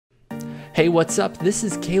Hey, what's up? This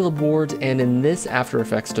is Caleb Ward, and in this After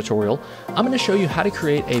Effects tutorial, I'm going to show you how to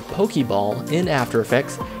create a Pokéball in After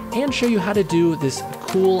Effects and show you how to do this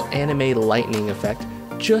cool anime lightning effect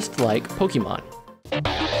just like Pokemon.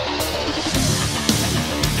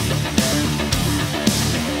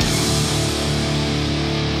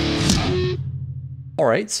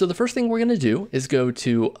 Alright, so the first thing we're going to do is go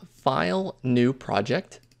to File, New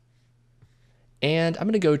Project, and I'm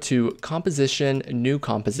going to go to Composition, New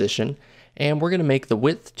Composition, and we're going to make the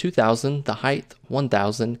width 2000, the height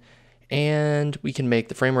 1000, and we can make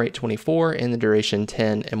the frame rate 24 and the duration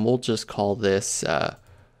 10, and we'll just call this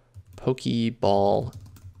Pokéball.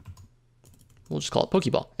 We'll just call it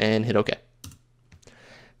Pokéball and hit OK.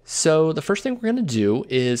 So the first thing we're going to do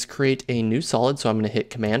is create a new solid, so I'm going to hit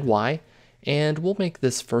Command Y, and we'll make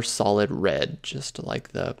this first solid red, just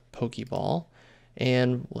like the Pokéball,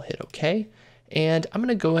 and we'll hit OK. And I'm going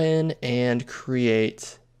to go in and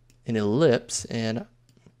create an ellipse, and I'm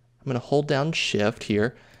going to hold down Shift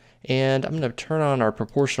here, and I'm going to turn on our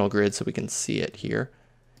proportional grid so we can see it here.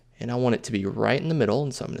 And I want it to be right in the middle,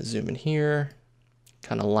 and so I'm going to zoom in here,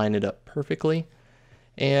 kind of line it up perfectly.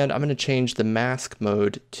 And I'm going to change the mask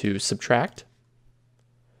mode to subtract.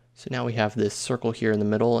 So now we have this circle here in the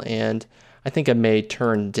middle, and I think I may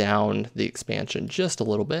turn down the expansion just a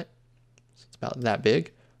little bit. So it's about that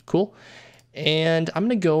big. Cool. And I'm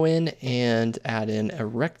going to go in and add in a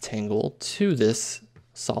rectangle to this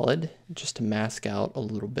solid just to mask out a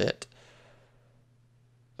little bit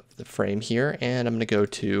of the frame here. And I'm going to go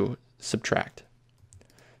to subtract.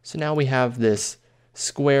 So now we have this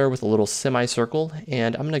square with a little semicircle,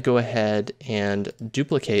 and I'm going to go ahead and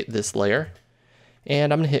duplicate this layer.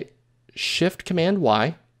 And I'm going to hit Shift Command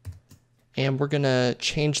Y, and we're going to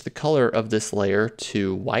change the color of this layer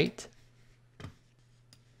to white.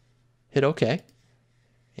 Hit OK,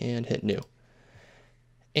 and hit New.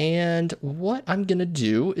 And what I'm going to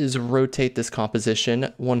do is rotate this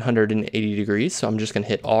composition 180 degrees. So I'm just going to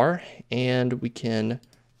hit R, and we can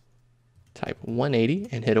type 180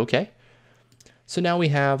 and hit OK. So now we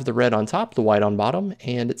have the red on top, the white on bottom,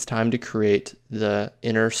 and it's time to create the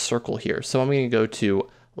inner circle here. So I'm going to go to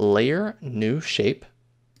Layer, New Shape,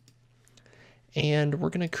 and we're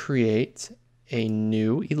going to create a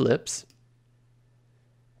new ellipse.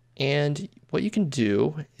 And what you can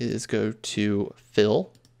do is go to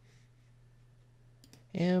Fill,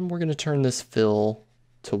 and we're going to turn this fill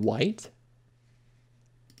to white.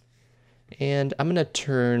 And I'm going to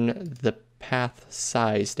turn the path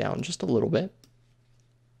size down just a little bit.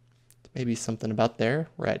 Maybe something about there.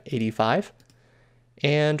 We're at 85.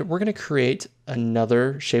 And we're going to create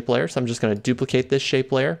another shape layer. So I'm just going to duplicate this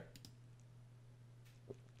shape layer.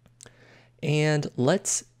 And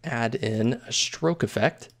let's add in a stroke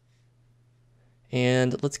effect.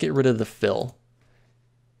 And let's get rid of the fill.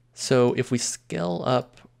 So if we scale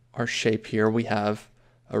up our shape here, we have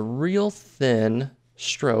a real thin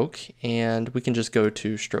stroke, and we can just go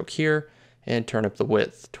to stroke here and turn up the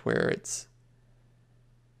width to where it's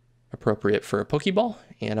appropriate for a Pokeball.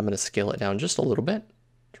 And I'm going to scale it down just a little bit,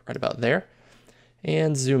 right about there,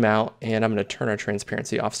 and zoom out, and I'm going to turn our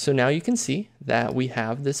transparency off. So now you can see that we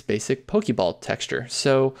have this basic Pokeball texture.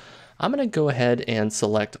 So I'm going to go ahead and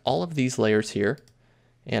select all of these layers here,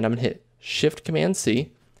 and I'm going to hit Shift Command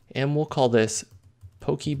C, and we'll call this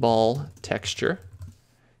Pokeball texture,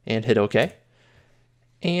 and hit OK.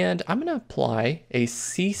 And I'm going to apply a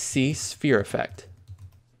CC sphere effect.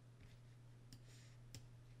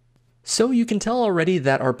 So you can tell already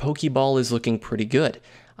that our Pokeball is looking pretty good.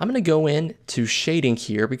 I'm going to go in to shading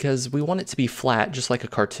here because we want it to be flat just like a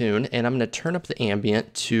cartoon, and I'm going to turn up the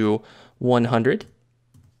ambient to 100,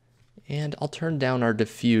 and I'll turn down our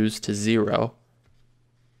diffuse to 0,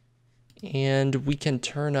 and we can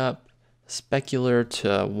turn up specular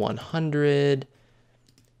to 100.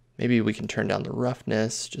 Maybe we can turn down the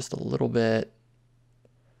roughness just a little bit,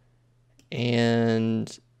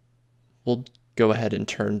 and we'll go ahead and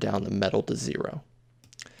turn down the metal to 0.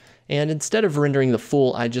 And instead of rendering the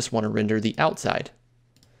full, I just want to render the outside.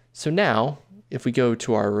 So now, if we go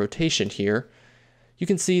to our rotation here, you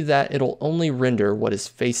can see that it'll only render what is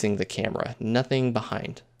facing the camera, nothing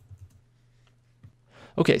behind.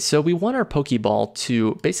 Okay, so we want our Pokeball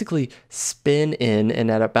to basically spin in, and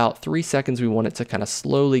at about 3 seconds, we want it to kind of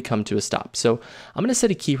slowly come to a stop. So I'm going to set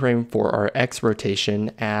a keyframe for our X rotation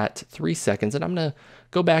at 3 seconds, and I'm going to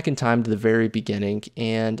go back in time to the very beginning,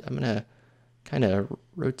 and I'm going to kind of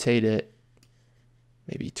rotate it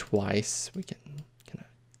maybe twice. We can kind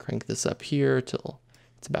of crank this up here till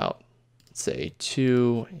it's about, say,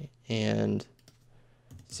 2 and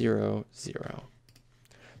 0, 0.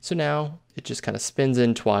 So now it just kind of spins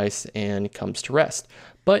in twice and comes to rest.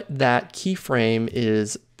 but that keyframe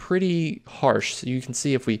is pretty harsh. So you can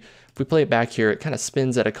see if we play it back here, it kind of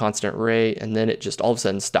spins at a constant rate and then it just all of a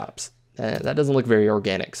sudden stops. That doesn't look very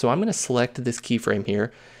organic. So I'm going to select this keyframe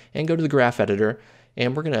here and go to the graph editor,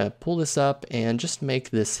 and we're going to pull this up and just make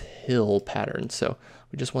this hill pattern. So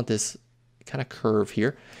we just want this kind of curve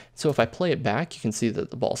here. So if I play it back, you can see that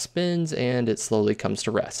the ball spins and it slowly comes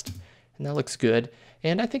to rest. And that looks good.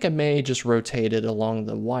 And I think I may just rotate it along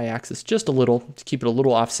the y-axis just a little to keep it a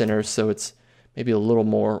little off center so it's maybe a little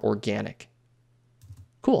more organic.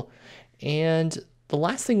 Cool. And the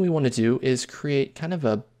last thing we want to do is create kind of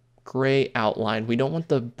a gray outline. We don't want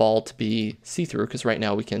the ball to be see-through because right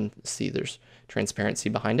now we can see there's transparency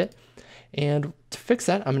behind it. And to fix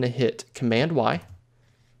that, I'm going to hit Command Y,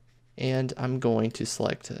 and I'm going to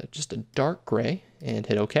select just a dark gray and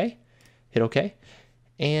hit OK. Hit OK.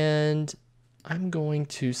 And I'm going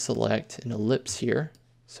to select an ellipse here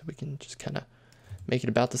so we can just kind of make it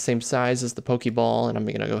about the same size as the Pokeball, and I'm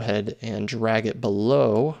going to go ahead and drag it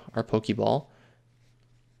below our Pokeball.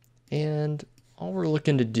 And all we're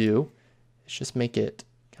looking to do is just make it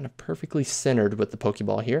kind of perfectly centered with the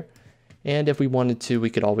Pokeball here. And if we wanted to, we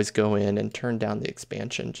could always go in and turn down the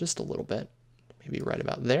expansion just a little bit, maybe right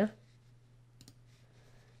about there.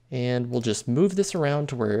 And we'll just move this around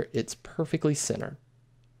to where it's perfectly centered.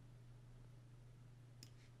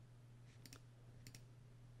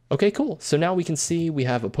 Okay, cool. So now we can see we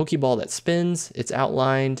have a Pokeball that spins, it's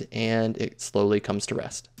outlined, and it slowly comes to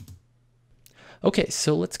rest. Okay,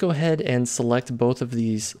 so let's go ahead and select both of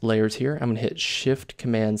these layers here. I'm gonna hit Shift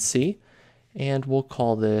Command C, and we'll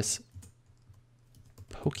call this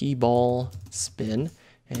Pokeball Spin,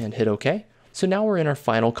 and hit OK. So now we're in our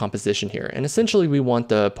final composition here, and essentially we want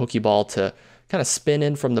the Pokeball to kind of spin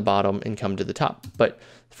in from the bottom and come to the top. But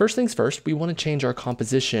first things first, we want to change our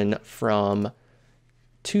composition from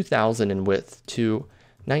 2000 in width to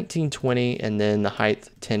 1920 and then the height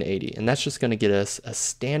 1080, and that's just going to get us a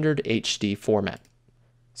standard HD format.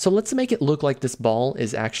 So let's make it look like this ball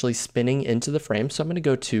is actually spinning into the frame. So I'm going to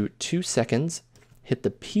go to 2 seconds, hit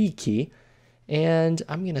the P key, and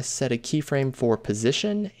I'm going to set a keyframe for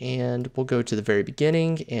position, and we'll go to the very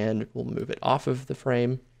beginning and we'll move it off of the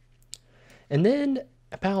frame. And then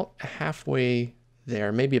about halfway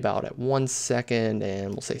there, maybe about at 1 second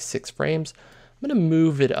and we'll say 6 frames, I'm going to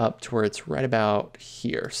move it up to where it's right about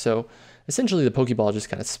here. So essentially the Pokeball just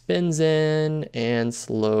kind of spins in and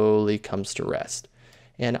slowly comes to rest.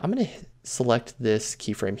 And I'm going to select this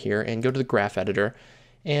keyframe here and go to the graph editor.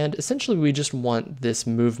 And essentially we just want this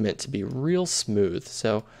movement to be real smooth.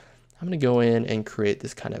 So I'm going to go in and create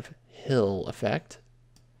this kind of hill effect.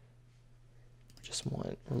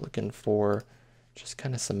 We're looking for just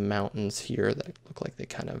kind of some mountains here that look like they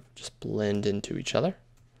kind of just blend into each other.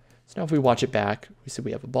 So now if we watch it back, we see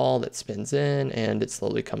we have a ball that spins in and it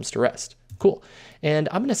slowly comes to rest. Cool. And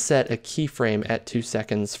I'm going to set a keyframe at 2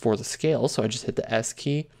 seconds for the scale. So I just hit the S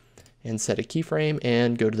key and set a keyframe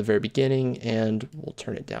and go to the very beginning, and we'll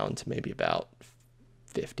turn it down to maybe about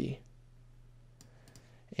 50.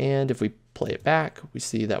 And if we play it back, we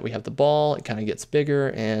see that we have the ball, it kind of gets bigger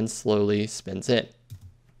and slowly spins in.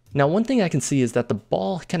 Now, one thing I can see is that the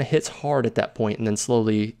ball kind of hits hard at that point and then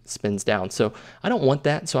slowly spins down. So I don't want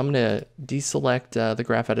that. So I'm going to deselect the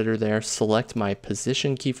graph editor there, select my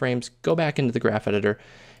position keyframes, go back into the graph editor,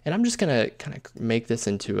 and I'm just going to kind of make this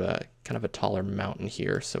into a kind of a taller mountain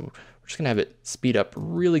here. So we're just going to have it speed up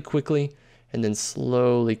really quickly and then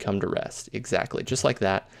slowly come to rest. Exactly, just like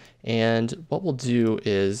that. And what we'll do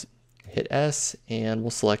is hit S and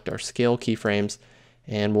we'll select our scale keyframes,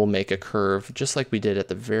 and we'll make a curve just like we did at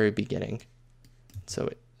the very beginning. So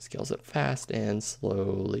it scales up fast and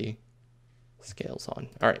slowly scales on.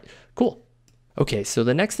 All right, cool. Okay, so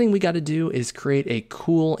the next thing we got to do is create a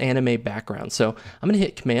cool anime background. So I'm going to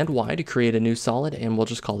hit Command Y to create a new solid, and we'll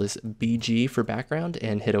just call this BG for background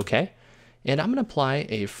and hit OK. And I'm going to apply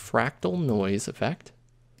a fractal noise effect.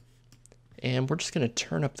 And we're just going to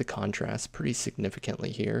turn up the contrast pretty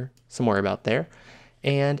significantly here, somewhere about there.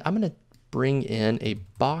 And I'm going to bring in a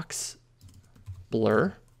box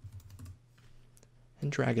blur and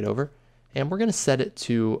drag it over. And we're going to set it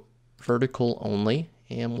to vertical only.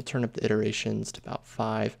 And we'll turn up the iterations to about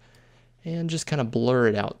 5 and just kind of blur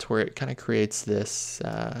it out to where it kind of creates this,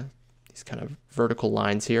 these kind of vertical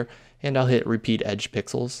lines here. And I'll hit repeat edge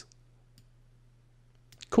pixels.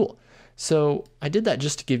 Cool. So I did that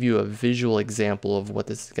just to give you a visual example of what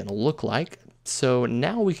this is going to look like. So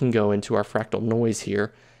now we can go into our fractal noise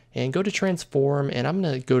here and go to transform, and I'm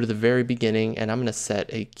going to go to the very beginning and I'm going to set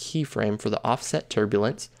a keyframe for the offset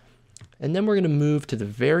turbulence. And then we're going to move to the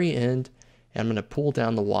very end, and I'm going to pull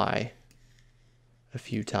down the Y a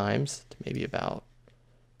few times to maybe about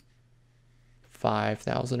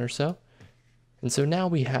 5,000 or so. And so now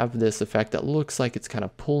we have this effect that looks like it's kind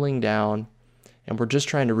of pulling down, and we're just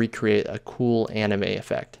trying to recreate a cool anime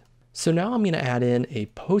effect. So now I'm going to add in a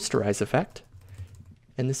posterized effect.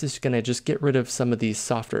 And this is going to just get rid of some of these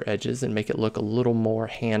softer edges and make it look a little more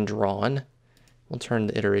hand-drawn. We'll turn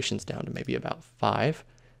the iterations down to maybe about 5.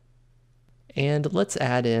 And let's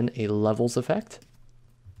add in a levels effect.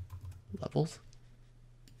 Levels.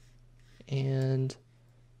 And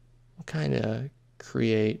we'll kind of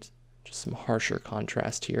create just some harsher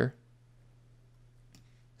contrast here.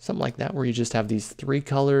 Something like that, where you just have these 3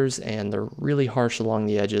 colors and they're really harsh along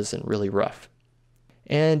the edges and really rough.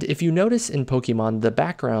 And if you notice in Pokemon, the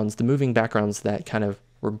backgrounds, the moving backgrounds that kind of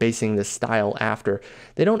we're basing this style after,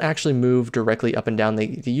 they don't actually move directly up and down.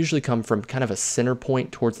 They usually come from kind of a center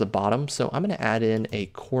point towards the bottom. So I'm going to add in a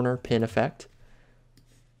corner pin effect.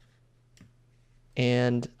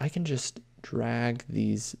 And I can just drag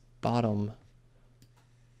these bottom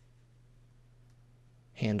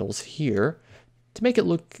handles here to make it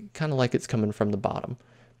look kind of like it's coming from the bottom.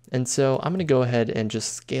 And so I'm going to go ahead and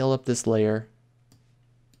just scale up this layer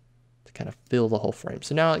to kind of fill the whole frame.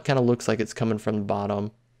 So now it kind of looks like it's coming from the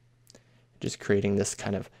bottom, just creating this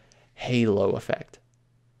kind of halo effect.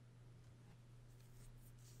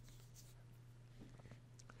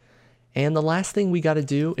 And the last thing we got to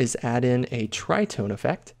do is add in a tritone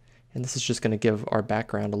effect. And this is just going to give our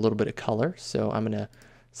background a little bit of color. So I'm going to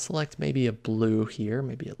select maybe a blue here,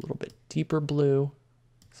 maybe a little bit deeper blue,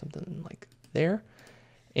 something like there.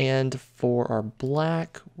 And for our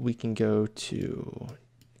black, we can go to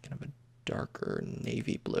kind of a darker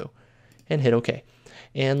navy blue and hit OK.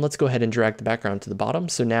 And let's go ahead and drag the background to the bottom.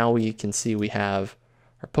 So now we can see we have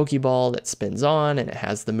our Pokeball that spins on and it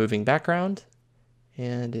has the moving background,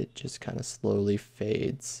 and it just kind of slowly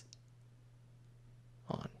fades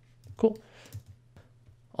on. Cool.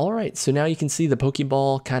 All right, so now you can see the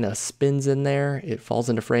Pokeball kind of spins in there, it falls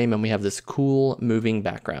into frame, and we have this cool moving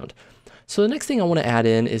background. So the next thing I want to add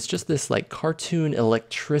in is just this like cartoon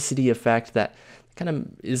electricity effect that kind of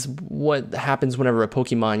is what happens whenever a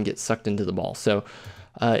Pokemon gets sucked into the ball. So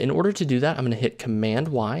in order to do that, I'm going to hit Command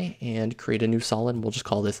Y and create a new solid. We'll just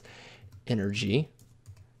call this energy.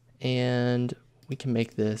 And we can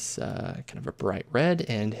make this kind of a bright red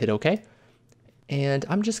and hit OK. And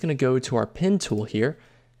I'm just going to go to our pen tool here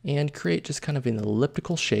and create just kind of an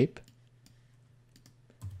elliptical shape.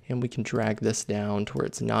 And we can drag this down to where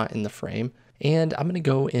it's not in the frame. And I'm going to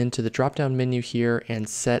go into the drop-down menu here and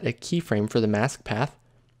set a keyframe for the mask path.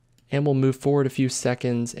 And we'll move forward a few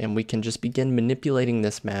seconds and we can just begin manipulating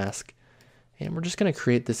this mask. And we're just going to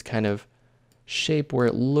create this kind of shape where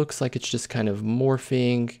it looks like it's just kind of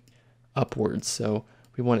morphing upwards. So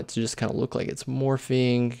we want it to just kind of look like it's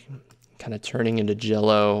morphing, kind of turning into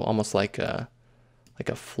jello, almost like a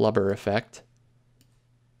flubber effect.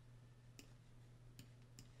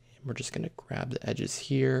 And we're just going to grab the edges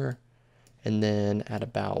here, and then at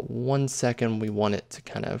about 1 second we want it to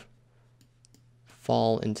kind of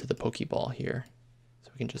fall into the Pokeball here.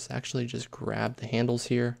 So we can just actually just grab the handles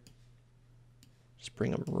here, just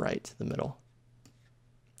bring them right to the middle.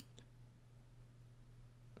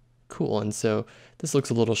 Cool, and so this looks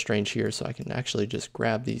a little strange here, so I can actually just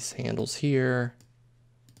grab these handles here,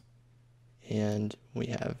 and we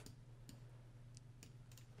have,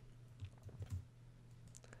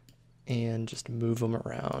 and just move them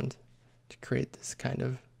around to create this kind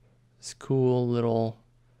of this cool little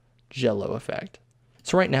jello effect.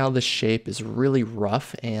 So right now this shape is really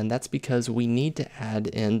rough, and that's because we need to add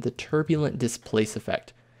in the turbulent displace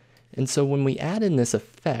effect. And so when we add in this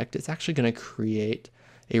effect, it's actually going to create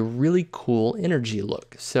a really cool energy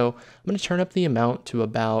look. So I'm going to turn up the amount to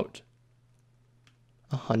about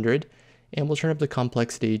 100, and we'll turn up the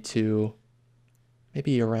complexity to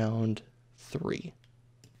maybe around 3.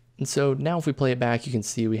 And so now if we play it back, you can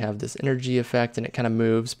see we have this energy effect and it kind of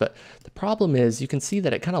moves, but the problem is you can see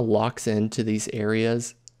that it kind of locks into these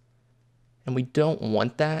areas, and we don't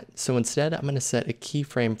want that. So instead I'm going to set a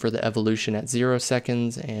keyframe for the evolution at 0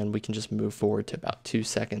 seconds, and we can just move forward to about 2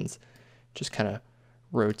 seconds, just kind of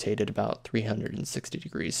rotate it about 360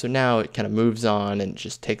 degrees. So now it kind of moves on and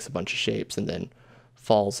just takes a bunch of shapes and then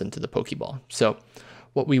falls into the Pokeball. So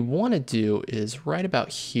what we want to do is right about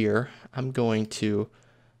here, I'm going to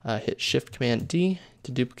hit Shift Command D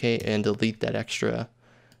to duplicate and delete that extra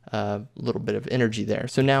little bit of energy there.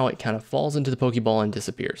 So now it kind of falls into the Pokeball and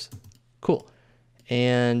disappears. Cool.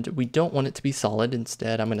 And we don't want it to be solid.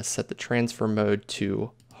 Instead, I'm going to set the transfer mode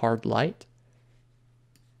to hard light.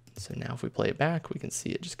 So now if we play it back, we can see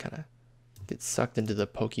it just kind of gets sucked into the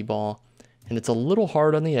Pokeball. And it's a little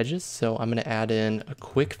hard on the edges, so I'm going to add in a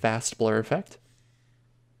quick fast blur effect.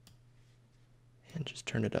 and just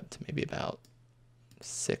turn it up to maybe about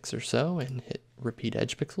 6 or so and hit repeat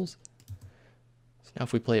edge pixels. So now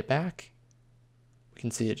if we play it back, we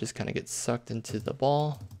can see it just kind of gets sucked into the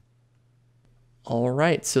ball. All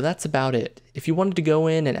right, so that's about it. If you wanted to go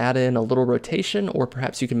in and add in a little rotation, or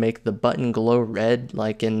perhaps you can make the button glow red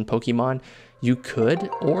like in Pokemon, you could,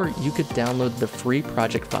 or you could download the free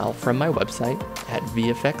project file from my website at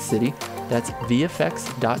VFX City. That's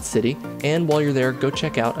vfx.city. And while you're there, go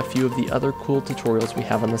check out a few of the other cool tutorials we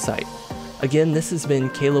have on the site. Again, this has been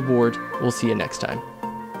Caleb Ward. We'll see you next time.